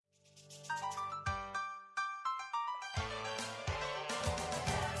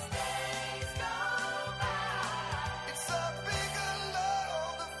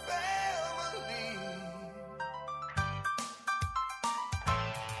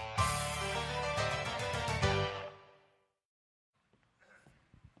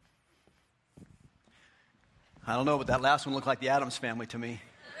I don't know, but that last one looked like the Addams Family to me.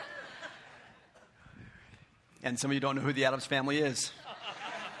 And some of you don't know who the Addams Family is.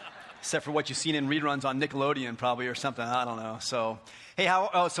 Except for what you've seen in reruns on Nickelodeon probably or something. I don't know. So, hey,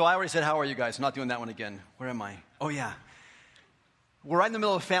 so I already said, how are you guys? I'm not doing that one again. Where am I? Oh, yeah. We're right in the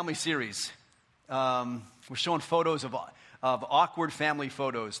middle of a family series. We're showing photos of awkward family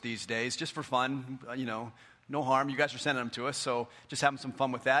photos these days, just for fun, no harm. You guys are sending them to us, so just having some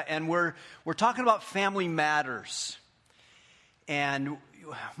fun with that. And we're talking about family matters. And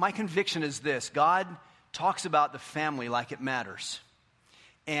my conviction is this: God talks about the family like it matters.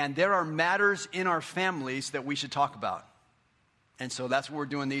 And there are matters in our families that we should talk about. And so that's what we're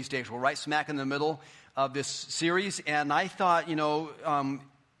doing these days. We're right smack in the middle of this series. And I thought,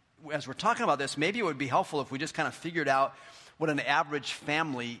 as we're talking about this, maybe it would be helpful if we just kind of figured out what an average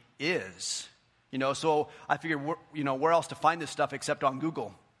family is. So I figured, where else to find this stuff except on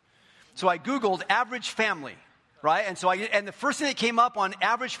Google. So I Googled average family, right? And the first thing that came up on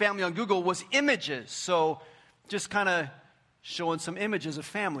average family on Google was images. So just kind of showing some images of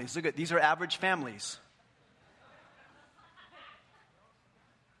families. Look at, these are average families.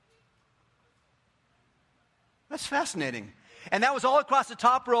 That's fascinating. And that was all across the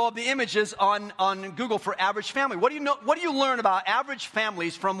top row of the images on Google for average family. What do you learn about average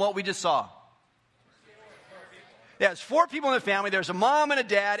families from what we just saw? Yeah, there's 4 people in the family. There's a mom and a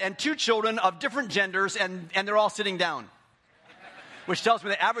dad and 2 children of different genders, and they're all sitting down. Which tells me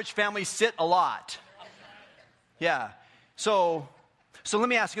that average families sit a lot. Yeah. So let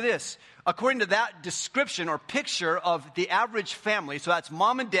me ask you this. According to that description or picture of the average family, so that's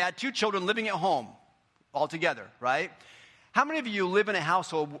mom and dad, 2 children living at home all together, right? How many of you live in a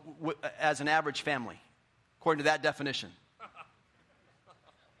household as an average family, according to that definition?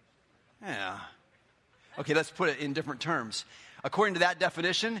 Yeah. Okay, let's put it in different terms. According to that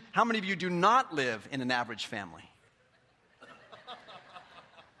definition, how many of you do not live in an average family?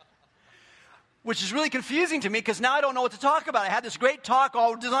 Which is really confusing to me because now I don't know what to talk about. I had this great talk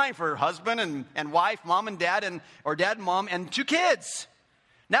all designed for husband and wife, mom and dad, or dad and mom, and 2 kids.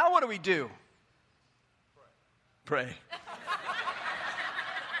 Now what do we do? Pray.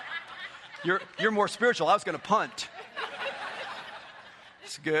 You're more spiritual. I was going to punt.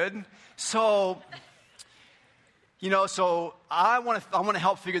 It's good. So I want to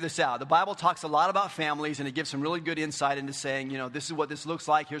help figure this out. The Bible talks a lot about families, and it gives some really good insight into saying, this is what this looks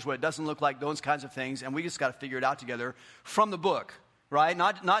like, here's what it doesn't look like, those kinds of things, and we just got to figure it out together from the book, right?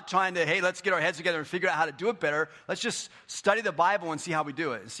 Not trying to, hey, let's get our heads together and figure out how to do it better. Let's just study the Bible and see how we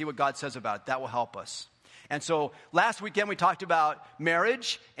do it and see what God says about it. That will help us. And so last weekend we talked about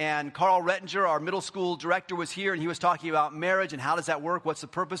marriage, and Carl Rettinger, our middle school director, was here, and he was talking about marriage and how does that work, what's the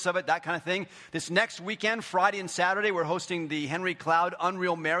purpose of it, that kind of thing. This next weekend, Friday and Saturday, we're hosting the Henry Cloud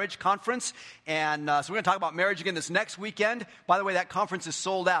Unreal Marriage Conference, and so we're going to talk about marriage again this next weekend. By the way, that conference is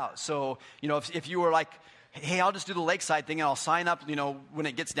sold out, so if you were like, hey, I'll just do the Lakeside thing and I'll sign up, when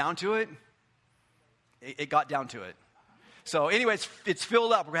it gets down to it, it got down to it. So anyway, it's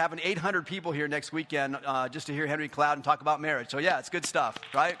filled up. We're having 800 people here next weekend just to hear Henry Cloud and talk about marriage. So yeah, it's good stuff,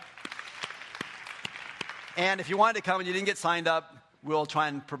 right? And if you wanted to come and you didn't get signed up, we'll try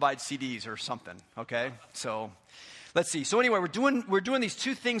and provide CDs or something, okay? So let's see. So anyway, we're doing these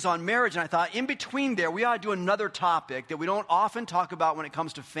 2 things on marriage, and I thought in between there, we ought to do another topic that we don't often talk about when it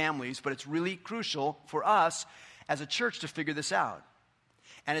comes to families, but it's really crucial for us as a church to figure this out.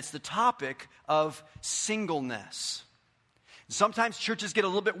 And it's the topic of singleness. Sometimes churches get a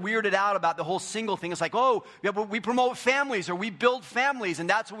little bit weirded out about the whole single thing. It's like, oh, yeah, but we promote families or we build families and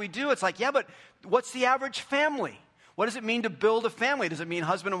that's what we do. It's like, yeah, but what's the average family? What does it mean to build a family? Does it mean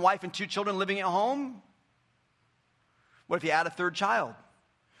husband and wife and 2 children living at home? What if you add a 3rd child?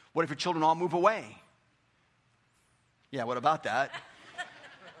 What if your children all move away? Yeah, what about that?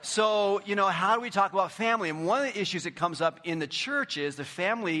 So, how do we talk about family? And one of the issues that comes up in the church is the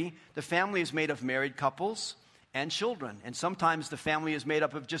family is made of married couples and children. And sometimes the family is made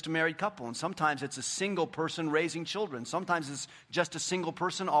up of just a married couple. And sometimes it's a single person raising children. Sometimes it's just a single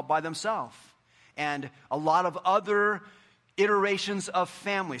person all by themselves. And a lot of other iterations of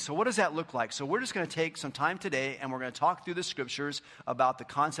family. So what does that look like? So we're just going to take some time today and we're going to talk through the scriptures about the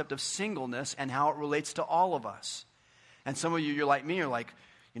concept of singleness and how it relates to all of us. And some of you, you're like me, you're like,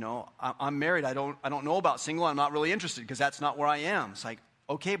 I'm married. I don't know about single. I'm not really interested because that's not where I am. It's like,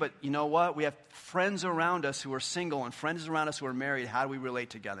 okay, but you know what? We have friends around us who are single and friends around us who are married. How do we relate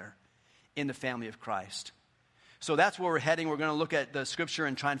together in the family of Christ? So that's where we're heading. We're going to look at the scripture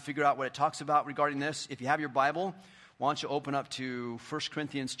and try and figure out what it talks about regarding this. If you have your Bible, why don't you open up to 1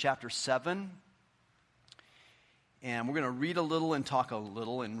 Corinthians chapter 7. And we're going to read a little and talk a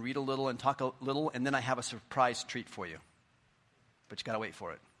little and read a little and talk a little, and then I have a surprise treat for you. But you got to wait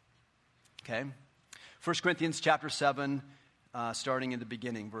for it. Okay? 1 Corinthians chapter 7, starting in the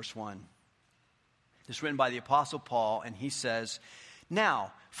beginning, verse 1. This is written by the Apostle Paul, and he says,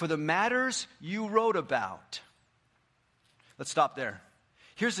 "Now, for the matters you wrote about." Let's stop there.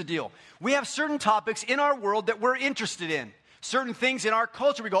 Here's the deal. We have certain topics in our world that we're interested in. Certain things in our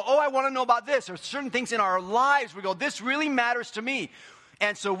culture, we go, oh, I want to know about this. Or certain things in our lives, we go, this really matters to me.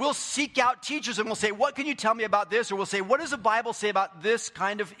 And so we'll seek out teachers and we'll say, what can you tell me about this? Or we'll say, what does the Bible say about this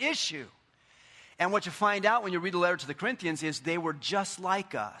kind of issue? And what you find out when you read the letter to the Corinthians is they were just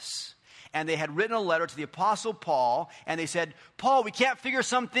like us. And they had written a letter to the Apostle Paul, and they said, Paul, we can't figure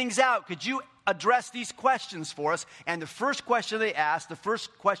some things out. Could you address these questions for us? And the first question they asked, the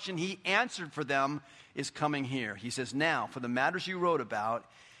first question he answered for them is coming here. He says, now, for the matters you wrote about,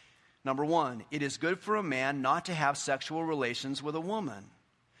 number 1, it is good for a man not to have sexual relations with a woman.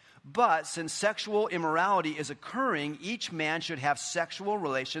 But since sexual immorality is occurring, each man should have sexual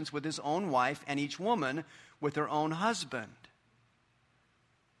relations with his own wife, and each woman with her own husband.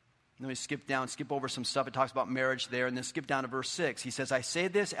 Let me skip over some stuff. It talks about marriage there, and then skip down to verse 6. He says, I say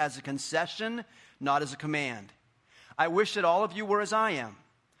this as a concession, not as a command. I wish that all of you were as I am.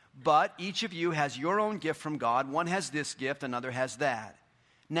 But each of you has your own gift from God. One has this gift, another has that.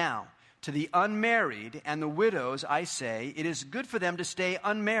 Now, to the unmarried and the widows, I say, it is good for them to stay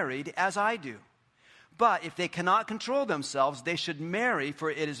unmarried as I do. But if they cannot control themselves, they should marry,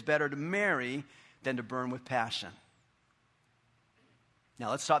 for it is better to marry than to burn with passion. Now,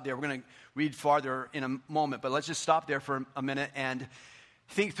 let's stop there. We're going to read farther in a moment, but let's just stop there for a minute and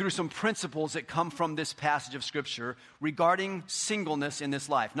think through some principles that come from this passage of Scripture regarding singleness in this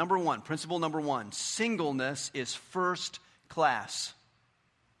life. Number 1, principle number 1, singleness is first class.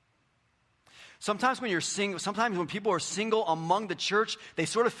 Sometimes when you're single, sometimes when people are single among the church, they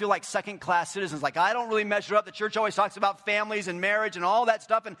sort of feel like second-class citizens. Like, I don't really measure up. The church always talks about families and marriage and all that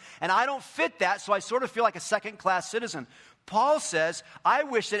stuff, and I don't fit that, so I sort of feel like a second-class citizen. Paul says, I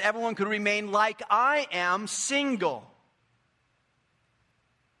wish that everyone could remain like I am, single.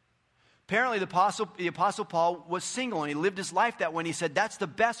 Apparently, the Apostle Paul was single, and he lived his life that way, and he said, that's the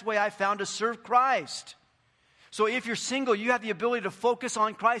best way I found to serve Christ. So if you're single, you have the ability to focus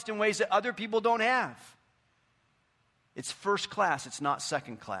on Christ in ways that other people don't have. It's first class, it's not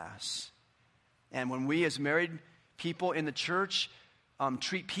second class. And when we as married people in the church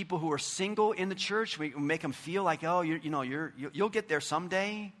treat people who are single in the church, we make them feel like, oh, you'll get there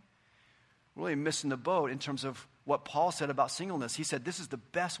someday. We're really missing the boat in terms of what Paul said about singleness. He said, this is the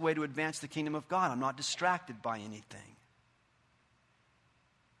best way to advance the kingdom of God. I'm not distracted by anything.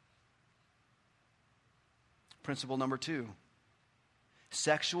 Principle number 2,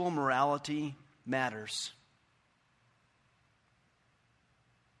 sexual morality matters.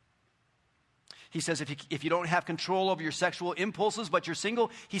 He says if you don't have control over your sexual impulses, but you're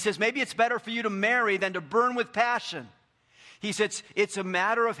single, he says maybe it's better for you to marry than to burn with passion. He says it's a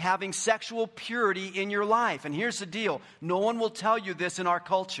matter of having sexual purity in your life. And here's the deal. No one will tell you this in our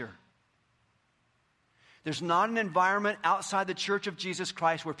culture. There's not an environment outside the Church of Jesus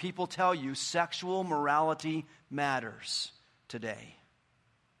Christ where people tell you sexual morality matters today.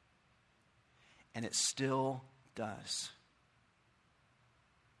 And it still does.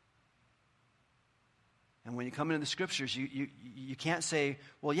 And when you come into the Scriptures, you can't say,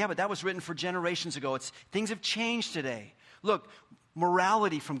 well, yeah, but that was written for generations ago. Things have changed today. Look,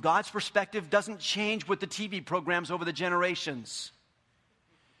 morality from God's perspective doesn't change with the TV programs over the generations.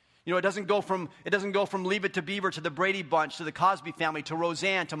 You know, it doesn't go from Leave It to Beaver to the Brady Bunch to the Cosby Family to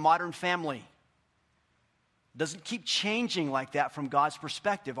Roseanne to Modern Family. It doesn't keep changing like that from God's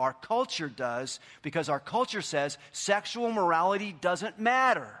perspective. Our culture does, because our culture says sexual morality doesn't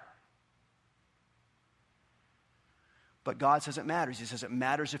matter. But God says it matters. He says it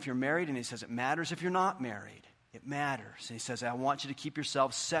matters if you're married, and he says it matters if you're not married. It matters. And he says, I want you to keep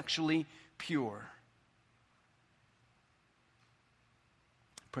yourself sexually pure.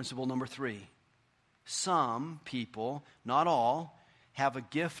 Principle number 3. Some people, not all, have a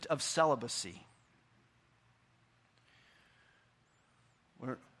gift of celibacy.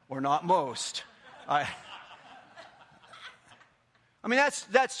 Or not most. I mean,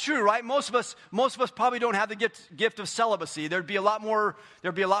 that's true, right? Most of us probably don't have the gift of celibacy. There'd be a lot more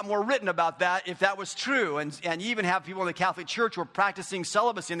written about that if that was true. And you even have people in the Catholic Church who are practicing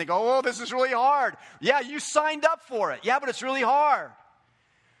celibacy, and they go, oh, this is really hard. Yeah, you signed up for it. Yeah, but it's really hard.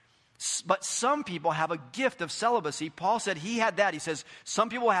 But some people have a gift of celibacy. Paul said he had that. He says, some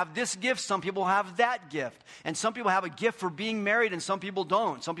people have this gift, some people have that gift. And some people have a gift for being married, and some people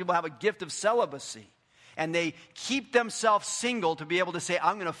don't. Some people have a gift of celibacy. and they keep themselves single to be able to say,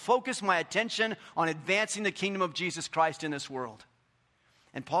 I'm going to focus my attention on advancing the kingdom of Jesus Christ in this world.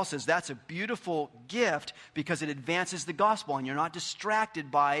 And Paul says that's a beautiful gift because it advances the gospel and you're not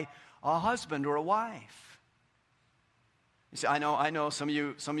distracted by a husband or a wife. You see, I know some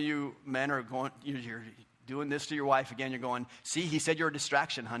of you men are going, you're doing this to your wife again. You're going, see, he said you're a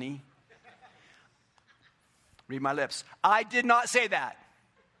distraction, honey. Read my lips. I did not say that.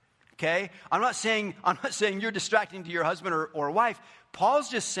 Okay? I'm not saying you're distracting to your husband or wife. Paul's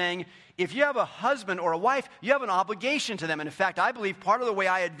just saying, if you have a husband or a wife, you have an obligation to them. And in fact, I believe part of the way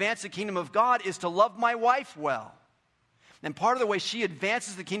I advance the kingdom of God is to love my wife well. And part of the way she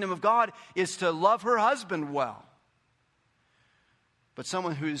advances the kingdom of God is to love her husband well. But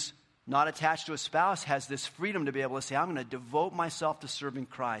someone who's not attached to a spouse has this freedom to be able to say, I'm going to devote myself to serving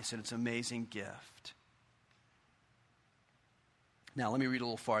Christ, and it's an amazing gift. Now, let me read a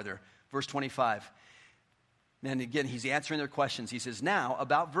little farther. Verse 25. And again, he's answering their questions. He says, now,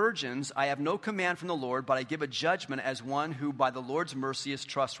 about virgins, I have no command from the Lord, but I give a judgment as one who by the Lord's mercy is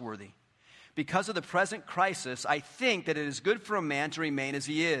trustworthy. Because of the present crisis, I think that it is good for a man to remain as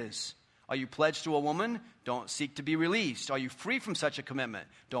he is. Are you pledged to a woman? Don't seek to be released. Are you free from such a commitment?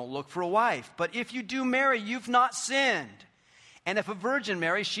 Don't look for a wife. But if you do marry, you've not sinned. And if a virgin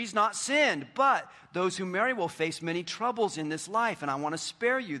marries, she's not sinned. But those who marry will face many troubles in this life, and I want to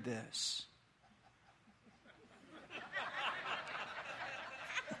spare you this.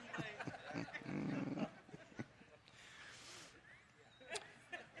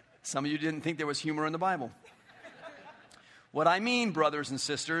 Some of you didn't think there was humor in the Bible. What I mean, brothers and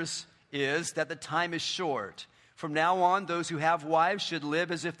sisters, is that the time is short. From now on, those who have wives should live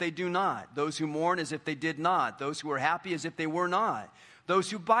as if they do not. Those who mourn as if they did not. Those who are happy as if they were not.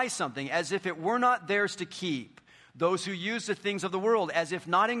 Those who buy something as if it were not theirs to keep. Those who use the things of the world as if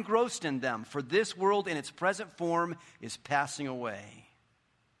not engrossed in them. For this world in its present form is passing away.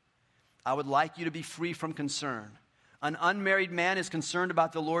 I would like you to be free from concern. An unmarried man is concerned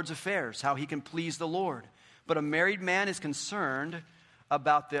about the Lord's affairs, how he can please the Lord. But a married man is concerned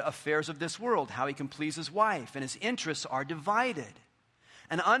about the affairs of this world, how he can please his wife, and his interests are divided.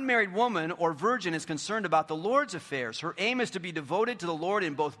 An unmarried woman or virgin is concerned about the Lord's affairs. Her aim is to be devoted to the Lord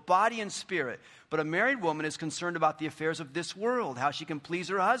in both body and spirit. But a married woman is concerned about the affairs of this world, how she can please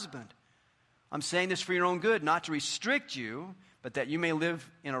her husband. I'm saying this for your own good, not to restrict you, but that you may live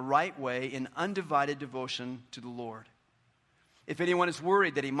in a right way in undivided devotion to the Lord. If anyone is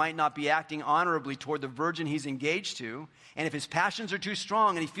worried that he might not be acting honorably toward the virgin he's engaged to, and if his passions are too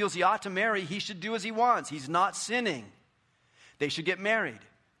strong and he feels he ought to marry, he should do as he wants. He's not sinning. They should get married.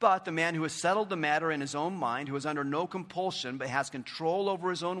 But the man who has settled the matter in his own mind, who is under no compulsion but has control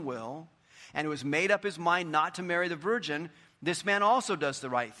over his own will, and who has made up his mind not to marry the virgin, this man also does the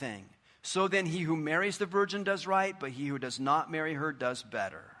right thing. So then he who marries the virgin does right, but he who does not marry her does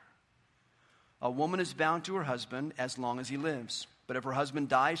better. A woman is bound to her husband as long as he lives. But if her husband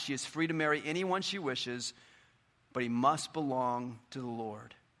dies, she is free to marry anyone she wishes, but he must belong to the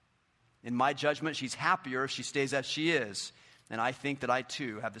Lord. In my judgment, she's happier if she stays as she is. And I think that I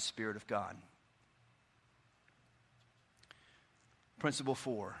too have the Spirit of God. Principle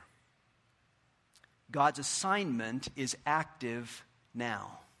 4. God's assignment is active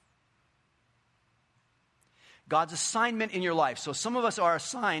now. God's assignment in your life. So some of us are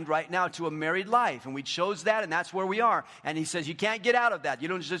assigned right now to a married life, and we chose that, and that's where we are. And he says, you can't get out of that. You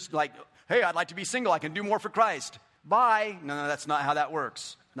don't just like, hey, I'd like to be single. I can do more for Christ. Bye. No, that's not how that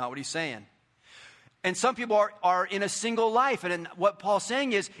works. Not what he's saying. And some people are in a single life. And what Paul's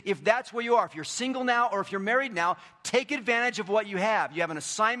saying is, if that's where you are, if you're single now or if you're married now, take advantage of what you have. You have an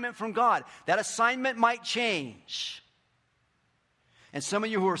assignment from God. That assignment might change. And some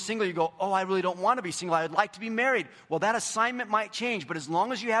of you who are single, you go, oh, I really don't want to be single. I would like to be married. Well, that assignment might change. But as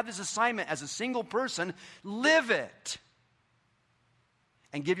long as you have this assignment as a single person, live it.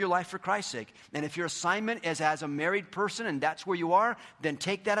 And give your life for Christ's sake. And if your assignment is as a married person and that's where you are, then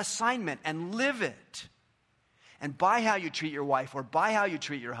take that assignment and live it. And by how you treat your wife or by how you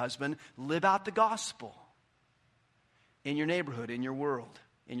treat your husband, live out the gospel. In your neighborhood, in your world,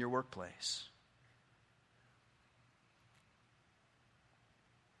 in your workplace.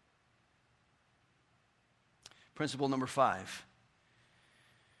 Principle number 5.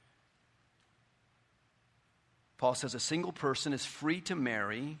 Paul says a single person is free to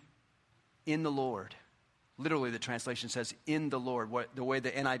marry in the Lord. Literally, the translation says in the Lord. The way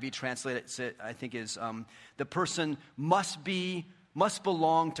the NIV translates it, I think, is the person must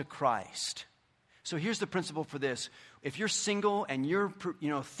belong to Christ. So here's the principle for this. If you're single and you're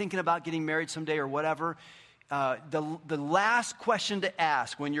thinking about getting married someday or whatever, the last question to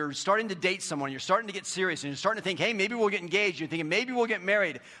ask when you're starting to date someone, you're starting to get serious, and you're starting to think, hey, maybe we'll get engaged, you're thinking, maybe we'll get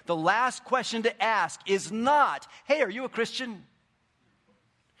married. The last question to ask is not, hey, are you a Christian?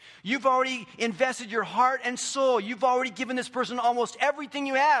 You've already invested your heart and soul. You've already given this person almost everything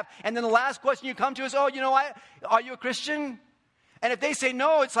you have. And then the last question you come to is, oh, you know what? Are you a Christian? And if they say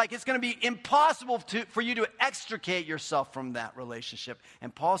no, it's like it's going to be impossible for you to extricate yourself from that relationship.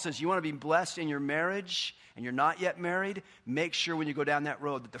 And Paul says, you want to be blessed in your marriage and you're not yet married? Make sure when you go down that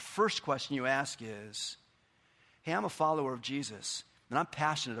road that the first question you ask is, hey, I'm a follower of Jesus and I'm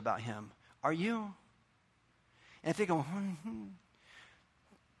passionate about him. Are you? And if they go,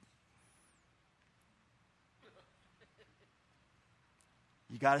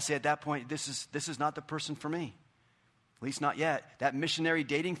 you got to say at that point, this is not the person for me. At least not yet. That missionary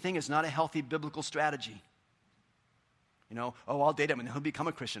dating thing is not a healthy biblical strategy. You know, oh, I'll date him and then he'll become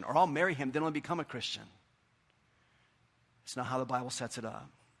a Christian. Or I'll marry him, then he'll become a Christian. It's not how the Bible sets it up.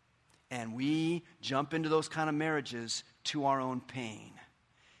 And we jump into those kind of marriages to our own pain.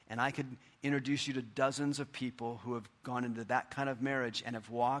 And I could introduce you to dozens of people who have gone into that kind of marriage and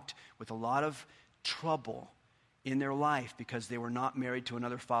have walked with a lot of trouble in their life because they were not married to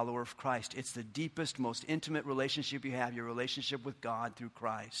another follower of Christ. It's the deepest, most intimate relationship you have, your relationship with God through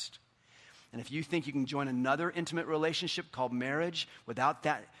Christ. And if you think you can join another intimate relationship called marriage without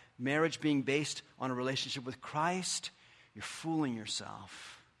that marriage being based on a relationship with Christ, you're fooling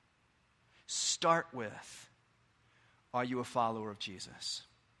yourself. Start with, are you a follower of Jesus?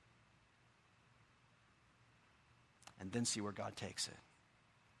 And then see where God takes it.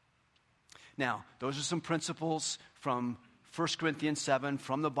 Now, those are some principles from 1 Corinthians 7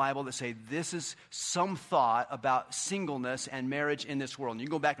 from the Bible that say this is some thought about singleness and marriage in this world. And you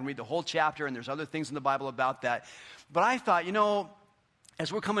can go back and read the whole chapter, and there's other things in the Bible about that. But I thought, you know,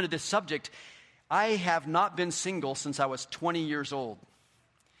 as we're coming to this subject, I have not been single since I was 20 years old.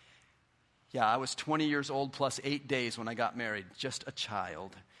 Yeah, I was 20 years old plus 8 days when I got married, just a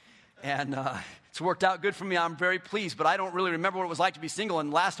child. And it's worked out good for me. I'm very pleased, but I don't really remember what it was like to be single.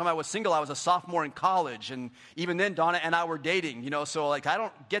 And last time I was single, I was a sophomore in college. And even then, Donna and I were dating, you know. So, like, I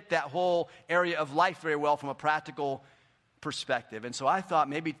don't get that whole area of life very well from a practical perspective. And so I thought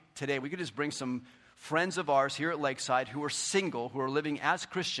maybe today we could just bring some friends of ours here at Lakeside who are single, who are living as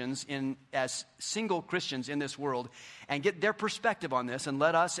Christians, as single Christians in this world, and get their perspective on this. And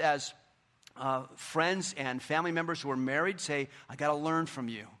let us as friends and family members who are married say, I got to learn from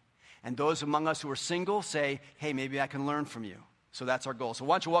you. And those among us who are single say, hey, maybe I can learn from you. So that's our goal. So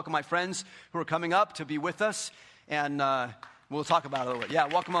why don't you welcome my friends who are coming up to be with us, and we'll talk about it a little bit. Yeah,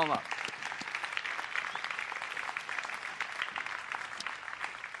 welcome them up.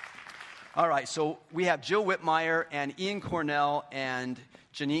 All right, so we have Jill Whitmire and Ian Cornell and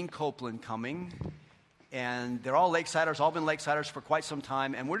Janine Copeland coming. And they're all Lakesiders, all been Lakesiders for quite some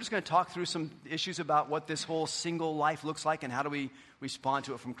time. And we're just going to talk through some issues about what this whole single life looks like and how do we respond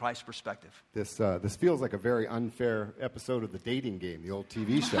to it from Christ's perspective. This feels like a very unfair episode of The Dating Game, the old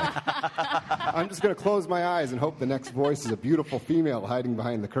TV show. I'm just going to close my eyes and hope the next voice is a beautiful female hiding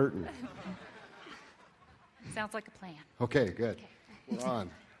behind the curtain. Sounds like a plan. Okay, good. Okay. We're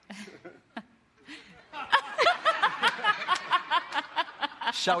on.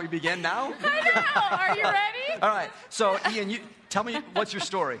 Shall we begin now? I know. Are you ready? All right. So, Ian, tell me, what's your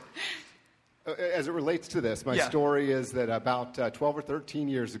story? As it relates to this, my story is that about 12 or 13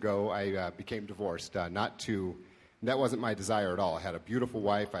 years ago, I became divorced. That wasn't my desire at all. I had a beautiful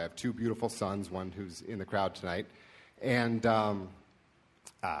wife. I have 2 beautiful sons, one who's in the crowd tonight. And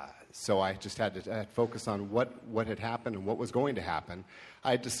so I just had to focus on what had happened and what was going to happen.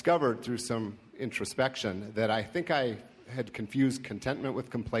 I discovered through some introspection that I think I had confused contentment with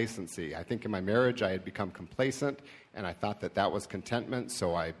complacency. I think in my marriage I had become complacent, and I thought that was contentment.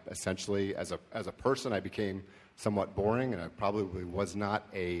 So I essentially, as a person, I became somewhat boring, and I probably was not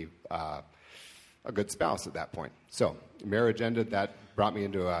a good spouse at that point. So marriage ended. That brought me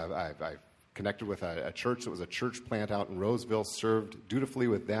into I connected with a church that was a church plant out in Roseville, served dutifully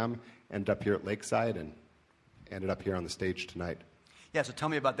with them, ended up here at Lakeside, and ended up here on the stage tonight. Yeah, so tell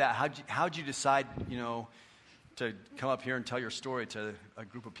me about that. How'd you decide, to come up here and tell your story to a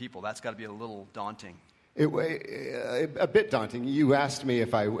group of people? That's got to be a little daunting. A bit daunting. You asked me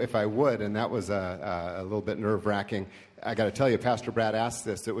if I would, and that was a little bit nerve-wracking. I got to tell you, Pastor Brad asked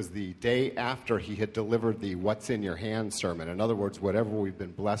this. It was the day after he had delivered the "What's in Your Hand" sermon. In other words, whatever we've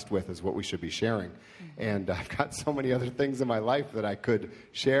been blessed with is what we should be sharing. Mm-hmm. And I've got so many other things in my life that I could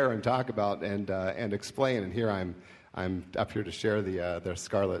share and talk about and explain. And here I'm up here to share the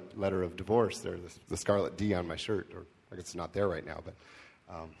scarlet letter of divorce. There's the scarlet D on my shirt, or I guess it's not there right now, but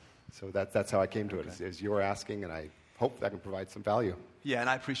So that's how I came to it, is you were asking, and I hope that I can provide some value. Yeah, and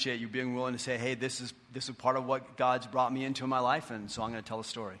I appreciate you being willing to say, hey, this is part of what God's brought me into in my life, and so I'm going to tell a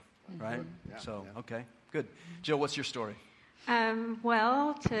story, right? Yeah, okay, good. Jill, what's your story?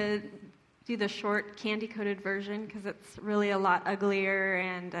 Well, to do the short candy-coated version, because it's really a lot uglier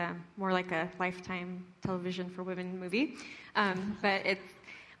and more like a Lifetime television for women movie. But it's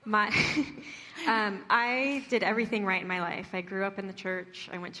I did everything right in my life. I grew up in the church.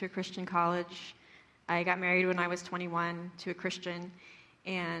 I went to a Christian college. I got married when I was 21 to a Christian,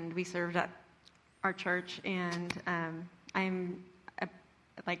 and we served at our church. And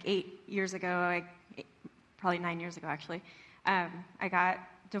like 8 years ago, probably 9 years ago actually, I got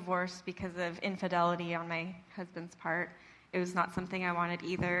divorced because of infidelity on my husband's part. It was not something I wanted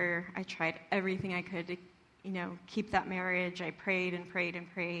either. I tried everything I could to, keep that marriage. I prayed and prayed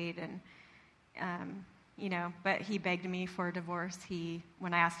and prayed, and but he begged me for a divorce.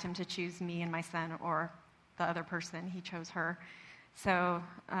 When I asked him to choose me and my son or the other person, he chose her. So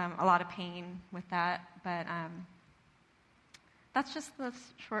a lot of pain with that, but that's just the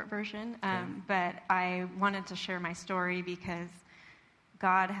short version. But I wanted to share my story because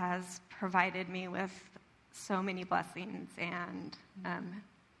God has provided me with so many blessings and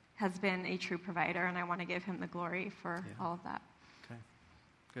has been a true provider, and I want to give him the glory for all of that. Okay,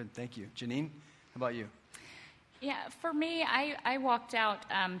 good. Thank you. Janine, how about you? Yeah, for me, I walked out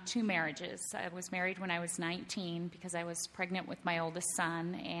 2 marriages. I was married when I was 19 because I was pregnant with my oldest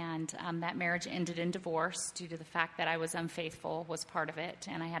son, and that marriage ended in divorce due to the fact that I was unfaithful was part of it,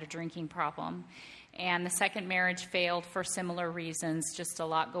 and I had a drinking problem. And the second marriage failed for similar reasons, just a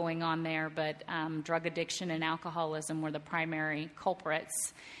lot going on there, but drug addiction and alcoholism were the primary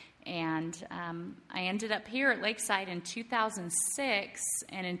culprits. And I ended up here at Lakeside in 2006,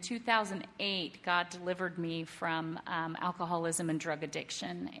 and in 2008, God delivered me from alcoholism and drug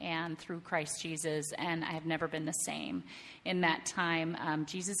addiction, and through Christ Jesus, and I have never been the same. In that time,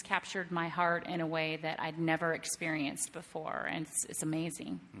 Jesus captured my heart in a way that I'd never experienced before, and it's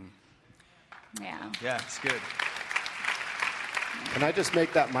amazing. Yeah. Yeah, it's good. Can I just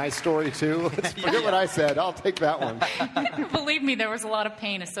make that my story too? Let's forget what I said. I'll take that one. Believe me, there was a lot of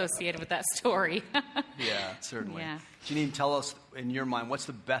pain associated with that story. Yeah, certainly. Yeah. Janine, tell us, in your mind, what's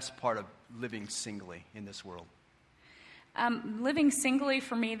the best part of living singly in this world? Living singly,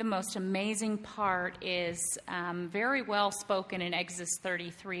 for me, the most amazing part is very well spoken in Exodus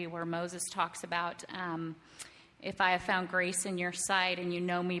 33, where Moses talks about, if I have found grace in your sight and you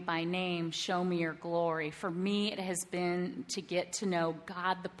know me by name, show me your glory. For me, it has been to get to know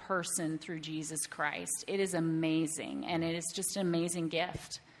God the person through Jesus Christ. It is amazing, and it is just an amazing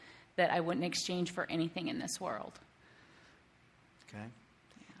gift that I wouldn't exchange for anything in this world. Okay.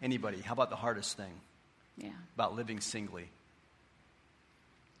 Yeah. Anybody, how about the hardest thing? Yeah. About living singly?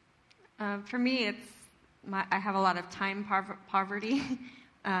 For me, I have a lot of time poverty.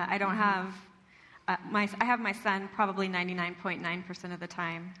 I don't have... I have my son probably 99.9% of the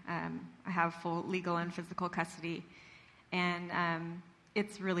time. I have full legal and physical custody. And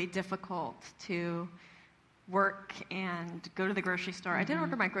it's really difficult to work and go to the grocery store. I did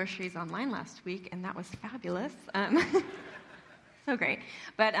order my groceries online last week, and that was fabulous. So great.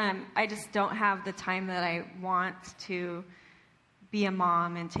 But I just don't have the time that I want to be a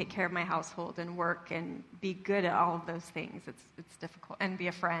mom and take care of my household and work and be good at all of those things. It's difficult. And be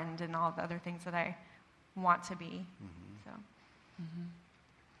a friend and all the other things that I want to be. So.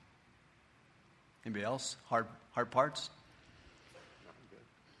 Anybody else? Hard parts?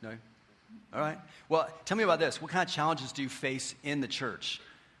 No? All right. Well, tell me about this. What kind of challenges do you face in the church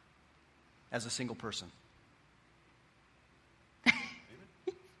as a single person?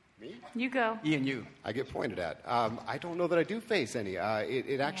 Me? You go. Ian, you. I get pointed at. I don't know that I do face any.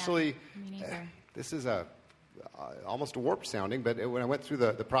 It actually, me neither. This is almost a warped sounding, but when I went through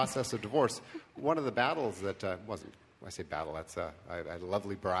the process of divorce, one of the battles that wasn't, when I say battle, I had a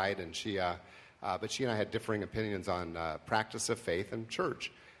lovely bride, and but she and I had differing opinions on practice of faith and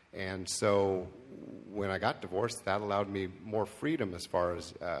church. And so when I got divorced, that allowed me more freedom as far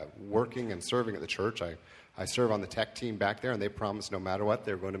as working and serving at the church. I serve on the tech team back there, and they promised no matter what,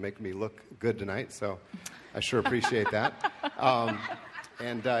 they're going to make me look good tonight. So I sure appreciate that. I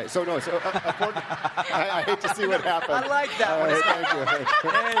hate to see what happens. I like that one.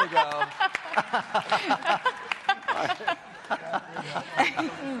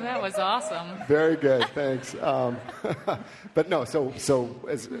 Thank you. That was awesome. Very good, thanks. But no, so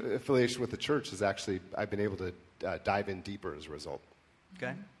as affiliation with the church is actually, I've been able to dive in deeper as a result.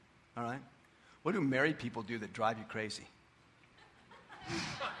 Okay, all right. What do married people do that drive you crazy?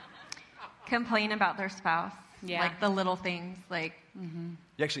 Complain about their spouse. Yeah. Like the little things, like...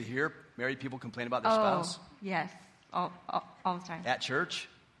 You actually hear married people complain about their Oh, spouse? yes. All the time. At church?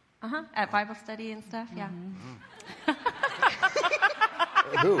 At Bible study and stuff, yeah.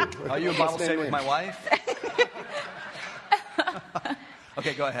 Who? Are you in What's Bible their study with name? my wife?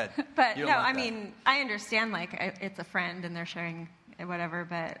 Okay, go ahead. But You no, don't like I that. mean, I understand, like, it's a friend and they're sharing whatever,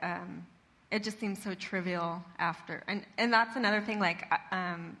 but it just seems so trivial after. And that's another thing, like,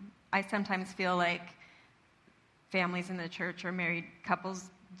 I sometimes feel like families in the church or married couples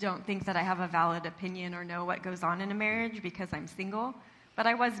don't think that I have a valid opinion or know what goes on in a marriage because I'm single. But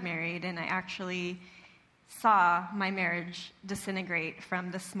I was married, and I actually saw my marriage disintegrate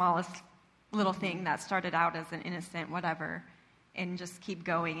from the smallest little thing that started out as an innocent whatever and just keep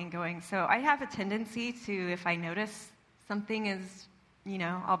going and going. So I have a tendency to, if I notice something is,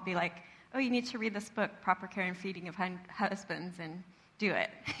 I'll be like, oh, you need to read this book, Proper Care and Feeding of Husbands, and do it.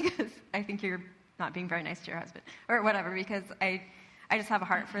 Because I think you're not being very nice to your husband. Or whatever, because I just have a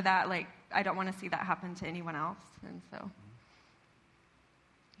heart for that. Like, I don't want to see that happen to anyone else. And so,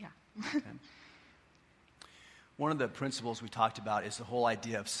 yeah. Okay. One of the principles we talked about is the whole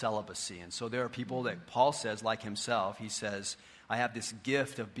idea of celibacy. And so there are people that Paul says, like himself, he says, I have this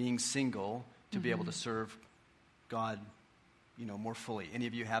gift of being single to be able to serve God, more fully. Any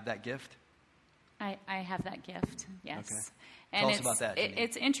of you have that gift? I have that gift, yes. Okay. And Tell us about that, Janine.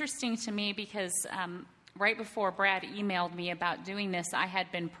 It's interesting to me because right before Brad emailed me about doing this, I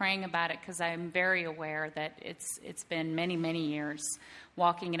had been praying about it because I'm very aware that it's been many, many years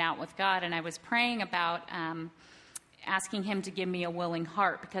walking it out with God. And I was praying about asking him to give me a willing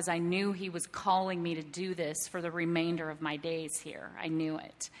heart because I knew he was calling me to do this for the remainder of my days here. I knew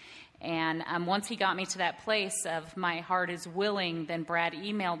it. And once he got me to that place of my heart is willing, then Brad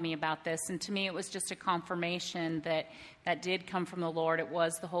emailed me about this. And to me, it was just a confirmation that did come from the Lord. It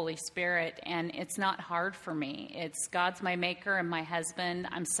was the Holy Spirit. And it's not hard for me. It's God's my maker and my husband.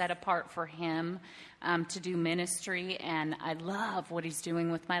 I'm set apart for him to do ministry. And I love what he's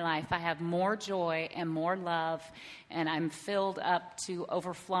doing with my life. I have more joy and more love. And I'm filled up to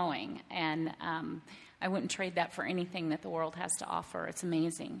overflowing. And I wouldn't trade that for anything that the world has to offer. It's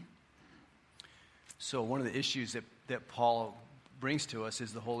amazing. So one of the issues that Paul brings to us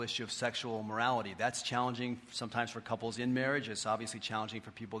is the whole issue of sexual morality. That's challenging sometimes for couples in marriage. It's obviously challenging for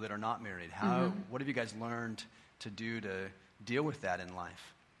people that are not married. What have you guys learned to do to deal with that in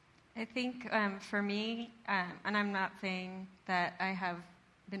life? I think for me, and I'm not saying that I have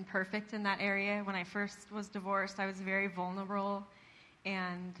been perfect in that area. When I first was divorced, I was very vulnerable,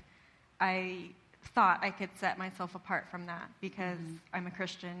 and I thought I could set myself apart from that because I'm a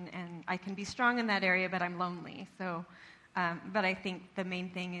Christian and I can be strong in that area, but I'm lonely. So, but I think the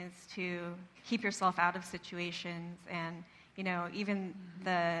main thing is to keep yourself out of situations. And, even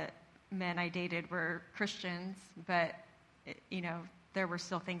the men I dated were Christians, but, there were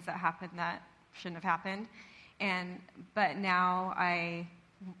still things that happened that shouldn't have happened. But now I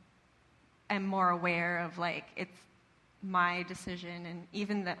am more aware of, like, it's my decision. And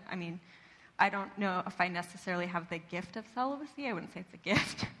even I don't know if I necessarily have the gift of celibacy. I wouldn't say it's a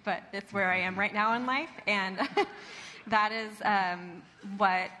gift, but it's where I am right now in life. And that is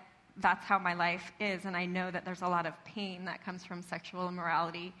that's how my life is. And I know that there's a lot of pain that comes from sexual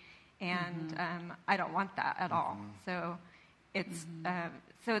immorality. And I don't want that at all. So it's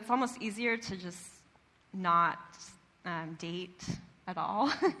almost easier to just not date at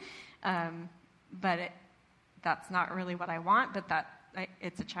all. But that's not really what I want, but I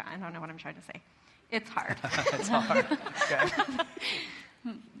don't know what I'm trying to say. It's hard. It's hard. Okay.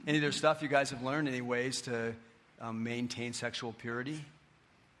 Any other stuff you guys have learned? Any ways to maintain sexual purity?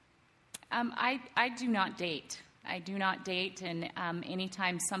 I do not date. I do not date, and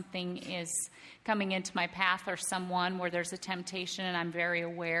anytime something is coming into my path or someone where there's a temptation and I'm very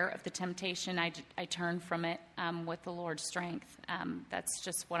aware of the temptation, I turn from it with the Lord's strength. That's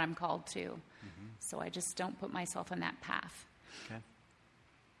just what I'm called to. So I just don't put myself in that path. Okay.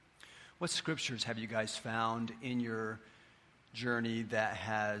 What scriptures have you guys found in your journey that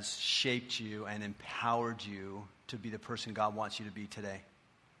has shaped you and empowered you to be the person God wants you to be today?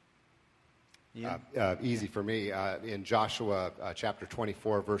 Easy for me. In Joshua chapter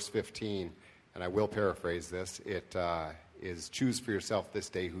 24, verse 15, and I will paraphrase this, it is, choose for yourself this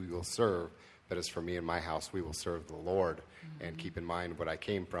day who you will serve, but as for me and my house, we will serve the Lord. And keep in mind, what I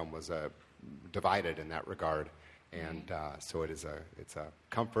came from was divided in that regard. And so it's a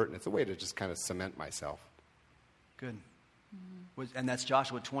comfort, and it's a way to just kind of cement myself. Good. And that's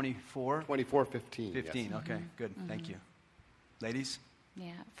Joshua 24? 24:15. 15, yes. okay, good. Thank you. Ladies?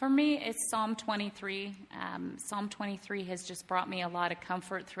 Yeah, for me, it's Psalm 23. Psalm 23 has just brought me a lot of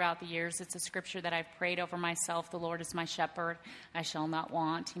comfort throughout the years. It's a scripture that I've prayed over myself. The Lord is my shepherd, I shall not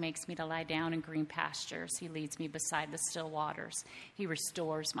want. He makes me to lie down in green pastures. He leads me beside the still waters. He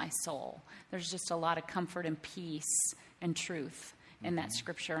restores my soul. There's just a lot of comfort and peace and truth in that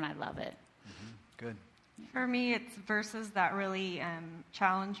scripture, and I love it. Mm-hmm. Good. For me, it's verses that really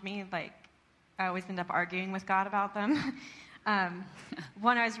challenge me. Like, I always end up arguing with God about them.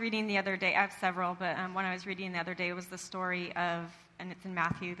 One I was reading the other day, I have several, but one I was reading the other day was the story of, and it's in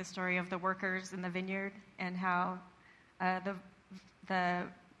Matthew, the story of the workers in the vineyard and how the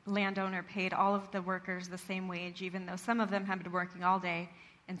landowner paid all of the workers the same wage, even though some of them had been working all day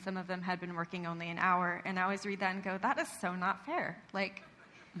and some of them had been working only an hour. And I always read that and go, that is so not fair. Like,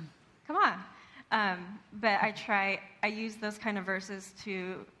 come on. But I use those kind of verses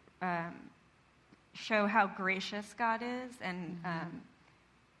to show how gracious God is. And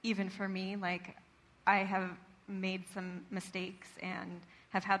even for me, like, I have made some mistakes and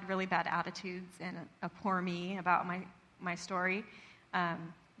have had really bad attitudes and a poor me about my story.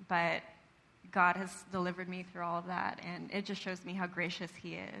 But God has delivered me through all of that, and it just shows me how gracious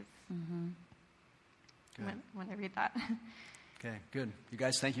He is when I read that. Okay, good. You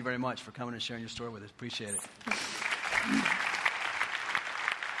guys, thank you very much for coming and sharing your story with us. Appreciate it.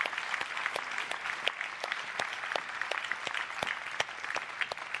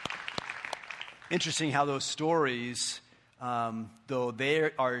 Interesting how those stories, though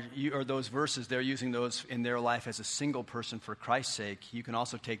they are, or those verses, they're using those in their life as a single person for Christ's sake. You can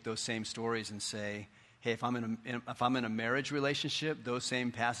also take those same stories and say, hey, if I'm in a marriage relationship, those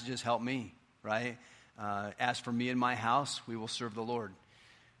same passages help me, right? As for me and my house, we will serve the Lord.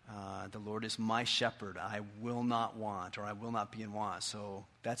 The Lord is my shepherd. I will not want, or I will not be in want. So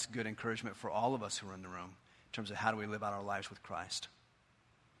that's good encouragement for all of us who are in the room in terms of how do we live out our lives with Christ.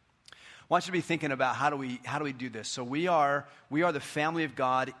 I want you to be thinking about how do we do this. So we are the family of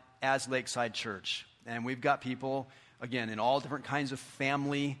God as Lakeside Church, and we've got people, again, in all different kinds of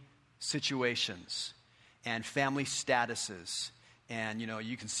family situations and family statuses, and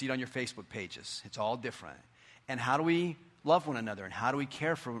you can see it on your Facebook pages. It's all different. And how do we love one another, and how do we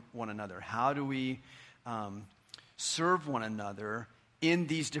care for one another? How do we serve one another in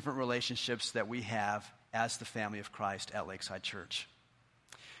these different relationships that we have as the family of Christ at Lakeside Church?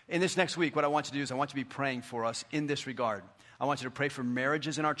 In this next week, what I want you to do is I want you to be praying for us in this regard. I want you to pray for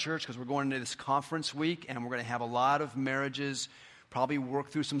marriages in our church because we're going into this conference week, and we're going to have a lot of marriages probably work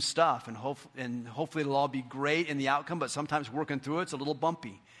through some stuff, and hopefully it'll all be great in the outcome, but sometimes working through it's a little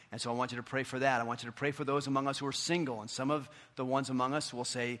bumpy. And so I want you to pray for that. I want you to pray for those among us who are single, and some of the ones among us will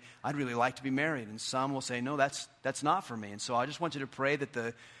say, I'd really like to be married, and some will say, no, that's not for me. And so I just want you to pray that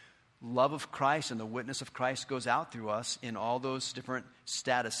the love of Christ and the witness of Christ goes out through us in all those different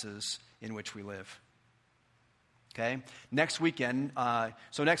statuses in which we live. Okay? Next weekend,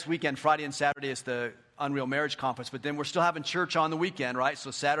 Friday and Saturday is the Unreal Marriage Conference, but then we're still having church on the weekend, right?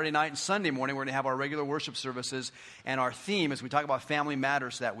 So Saturday night and Sunday morning, we're going to have our regular worship services, and our theme, as we talk about family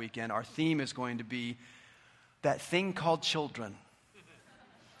matters that weekend, our theme is going to be that thing called children.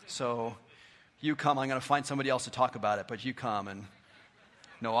 So you come, I'm going to find somebody else to talk about it, but you come, and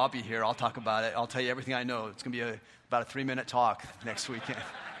no, I'll be here. I'll talk about it. I'll tell you everything I know. It's going to be about a 3-minute talk next weekend.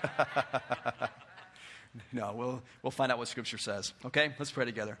 No, we'll find out what Scripture says. Okay? Let's pray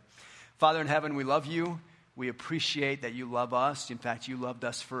together. Father in heaven, we love you. We appreciate that you love us. In fact, you loved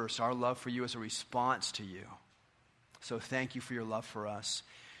us first. Our love for you is a response to you. So thank you for your love for us.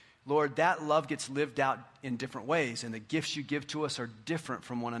 Lord, that love gets lived out in different ways, and the gifts you give to us are different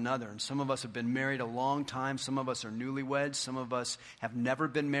from one another. And some of us have been married a long time. Some of us are newlyweds. Some of us have never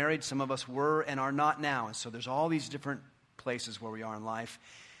been married. Some of us were and are not now. And so there's all these different places where we are in life.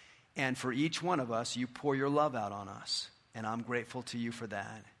 And for each one of us, you pour your love out on us. And I'm grateful to you for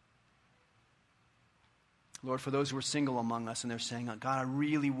that. Lord, for those who are single among us and they're saying, God, I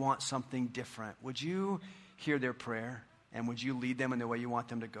really want something different, would you hear their prayer? And would you lead them in the way you want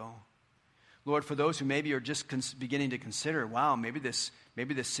them to go? Lord, for those who maybe are just beginning to consider, wow, maybe this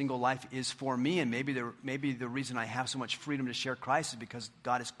single life is for me, and maybe the reason I have so much freedom to share Christ is because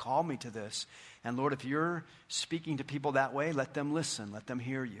God has called me to this. And Lord, if you're speaking to people that way, let them listen, let them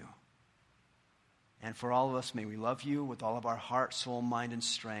hear you. And for all of us, may we love you with all of our heart, soul, mind, and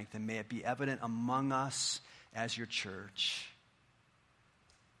strength, and may it be evident among us as your church.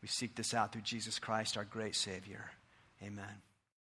 We seek this out through Jesus Christ, our great Savior. Amen.